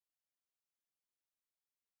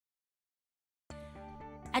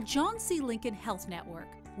At John C. Lincoln Health Network,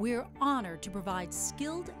 we're honored to provide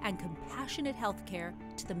skilled and compassionate health care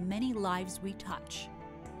to the many lives we touch.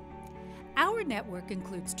 Our network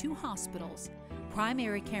includes 2 hospitals,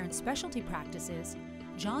 primary care and specialty practices,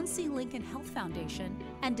 John C. Lincoln Health Foundation,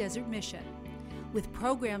 and Desert Mission, with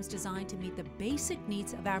programs designed to meet the basic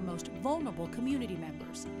needs of our most vulnerable community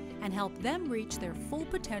members and help them reach their full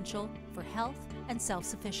potential for health and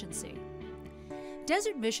self-sufficiency.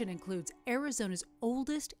 Desert Mission includes Arizona's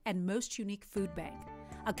oldest and most unique food bank,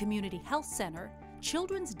 a community health center,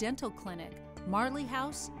 children's dental clinic, Marley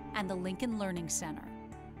House, and the Lincoln Learning Center.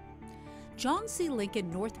 John C.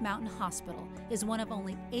 Lincoln North Mountain Hospital is one of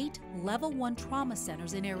only 8 Level 1 trauma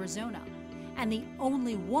centers in Arizona, and the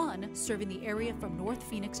only one serving the area from North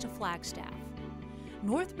Phoenix to Flagstaff.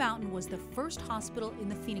 North Mountain was the first hospital in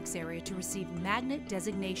the Phoenix area to receive Magnet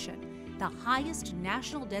designation, the highest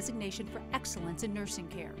national designation for excellence in nursing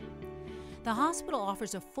care. The hospital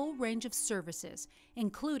offers a full range of services,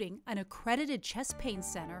 including an accredited chest pain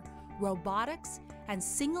center, robotics, and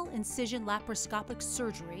single-incision laparoscopic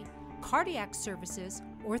surgery, cardiac services,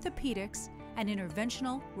 orthopedics, and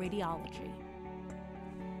interventional radiology.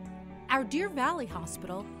 Our Deer Valley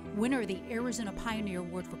Hospital, winner of the Arizona Pioneer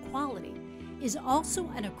Award for Quality, is also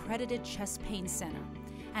an accredited chest pain center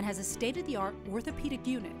and has a state-of-the-art orthopedic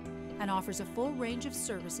unit and offers a full range of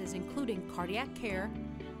services including cardiac care,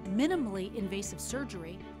 minimally invasive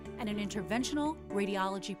surgery, and an interventional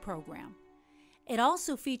radiology program. It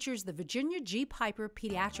also features the Virginia G. Piper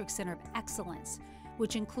Pediatric Center of Excellence,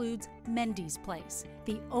 which includes Mendy's Place,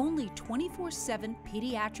 the only 24/7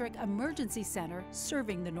 pediatric emergency center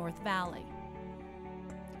serving the North Valley.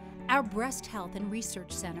 Our Breast Health and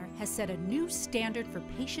Research Center has set a new standard for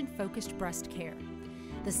patient-focused breast care.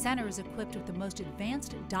 The center is equipped with the most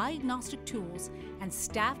advanced diagnostic tools and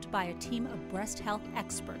staffed by a team of breast health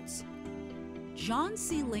experts. John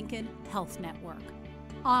C. Lincoln Health Network,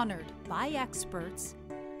 honored by experts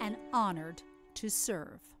and honored to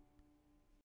serve.